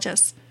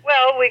genealogists?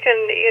 Well, we can,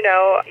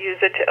 use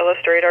it to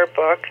illustrate our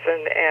books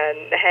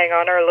and hang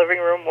on our living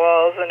room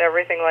walls and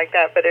everything like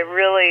that. But it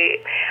really,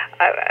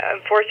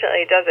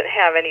 unfortunately, doesn't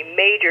have any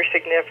major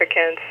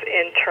significance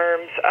in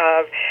terms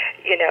of,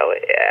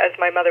 as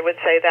my mother would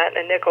say, that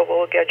and a nickel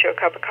will get you a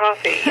cup of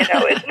coffee.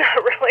 It's not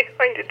really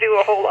going to do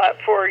a whole lot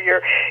for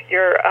you're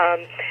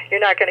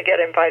not going to get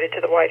invited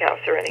to the White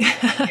House or anything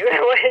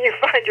when you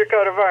find your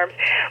coat of arms.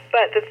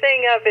 But the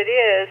thing of it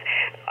is,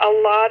 a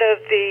lot of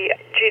the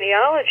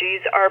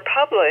genealogies are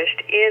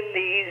published in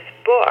these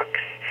books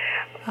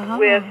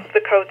with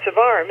the coats of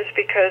arms,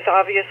 because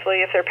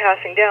obviously if they're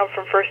passing down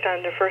from first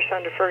son to first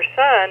son to first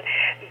son,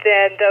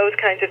 then those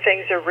kinds of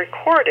things are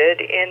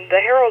recorded in the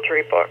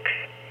heraldry books.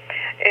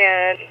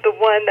 And the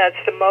one that's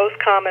the most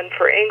common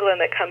for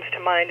England that comes to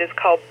mind is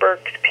called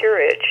Burke's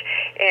Peerage,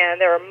 and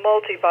there are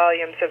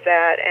multi-volumes of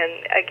that.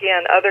 And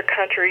again, other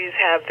countries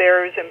have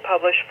theirs in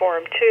published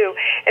form too,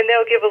 and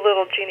they'll give a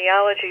little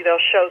genealogy. They'll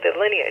show the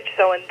lineage.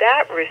 So in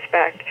that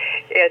respect,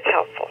 it's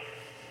helpful.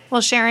 Well,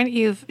 Sharon,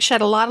 you've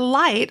shed a lot of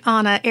light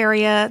on an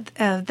area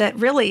that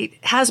really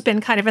has been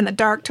kind of in the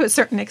dark to a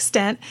certain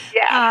extent.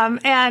 Yeah.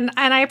 And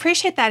I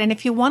appreciate that. And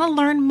if you want to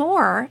learn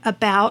more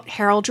about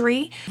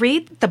heraldry,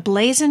 read The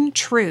Blazing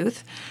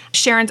Truth,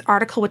 Sharon's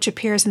article, which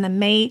appears in the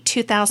May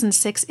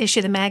 2006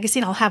 issue of the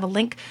magazine. I'll have a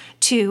link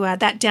to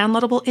that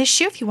downloadable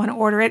issue if you want to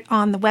order it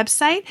on the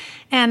website.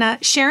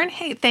 And Sharon,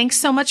 hey, thanks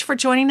so much for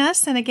joining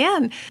us. And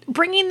again,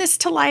 bringing this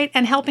to light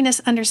and helping us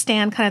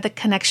understand kind of the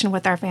connection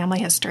with our family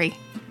history.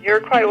 You're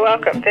quite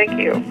welcome.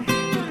 Thank you.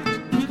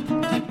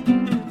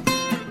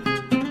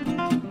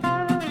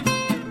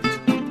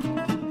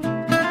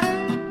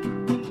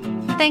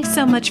 Thanks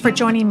so much for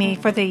joining me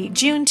for the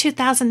June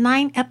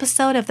 2009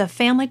 episode of the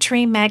Family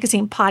Tree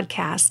Magazine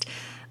podcast,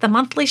 the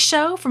monthly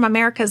show from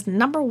America's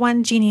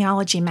 #1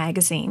 genealogy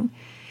magazine.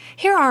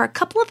 Here are a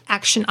couple of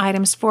action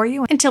items for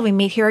you until we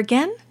meet here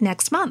again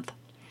next month.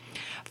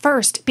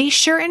 First, be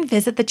sure and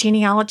visit the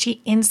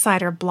Genealogy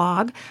Insider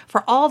blog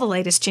for all the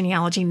latest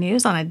genealogy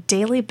news on a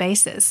daily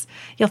basis.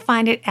 You'll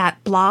find it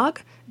at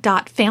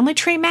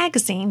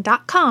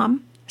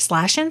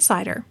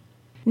blog.familytreemagazine.com/insider.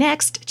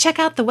 Next, check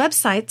out the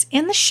websites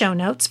in the show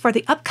notes for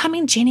the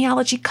upcoming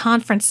genealogy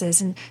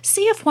conferences and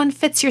see if one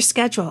fits your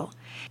schedule.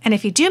 And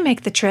if you do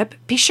make the trip,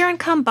 be sure and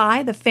come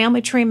by the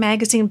Family Tree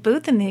Magazine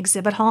booth in the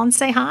exhibit hall and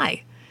say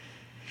hi.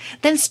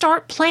 Then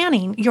start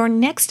planning your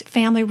next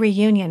family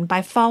reunion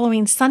by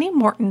following Sunny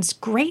Morton's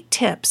great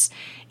tips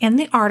in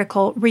the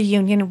article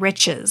Reunion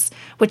Riches,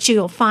 which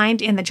you'll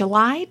find in the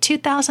July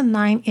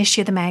 2009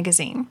 issue of the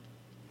magazine.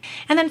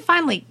 And then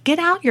finally, get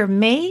out your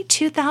May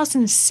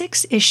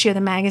 2006 issue of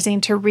the magazine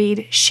to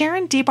read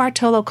Sharon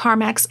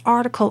DiBartolo-Carmack's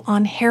article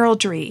on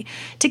heraldry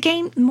to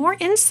gain more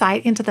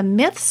insight into the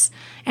myths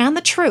and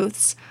the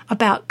truths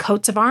about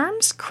coats of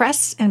arms,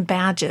 crests, and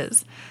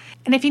badges.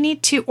 And if you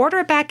need to order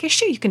a back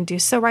issue, you can do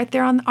so right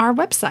there on our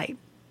website.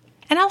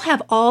 And I'll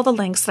have all the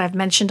links that I've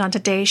mentioned on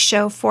today's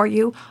show for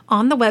you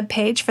on the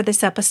webpage for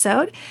this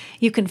episode.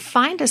 You can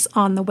find us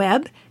on the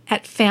web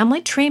at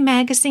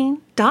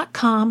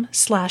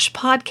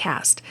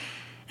familytreemagazine.com/podcast.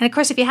 And of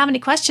course, if you have any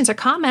questions or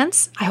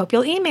comments, I hope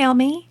you'll email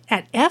me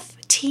at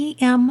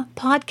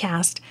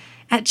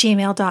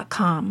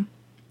ftmpodcast@gmail.com.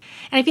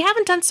 And if you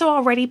haven't done so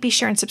already, be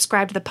sure and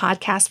subscribe to the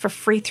podcast for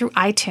free through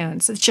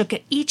iTunes so that you'll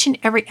get each and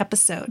every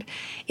episode.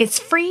 It's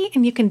free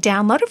and you can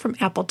download it from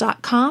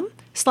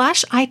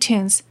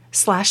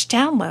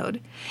apple.com/iTunes/download.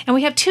 And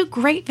we have 2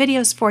 great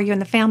videos for you in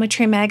the Family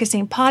Tree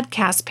Magazine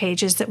podcast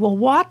pages that will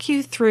walk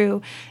you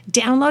through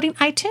downloading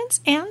iTunes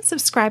and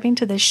subscribing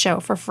to this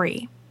show for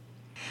free.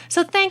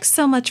 So thanks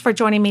so much for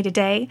joining me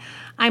today.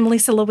 I'm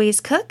Lisa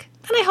Louise Cook,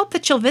 and I hope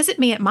that you'll visit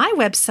me at my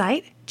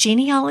website,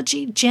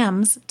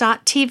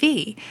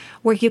 genealogygems.tv,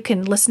 where you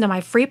can listen to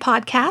my free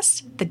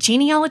podcast, the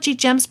Genealogy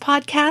Gems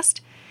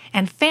podcast,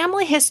 and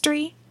Family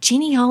History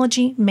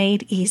Genealogy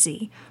Made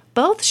Easy.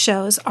 Both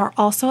shows are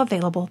also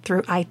available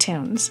through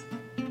iTunes.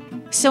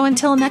 So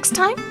until next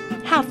time,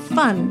 have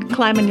fun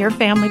climbing your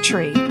family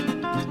tree.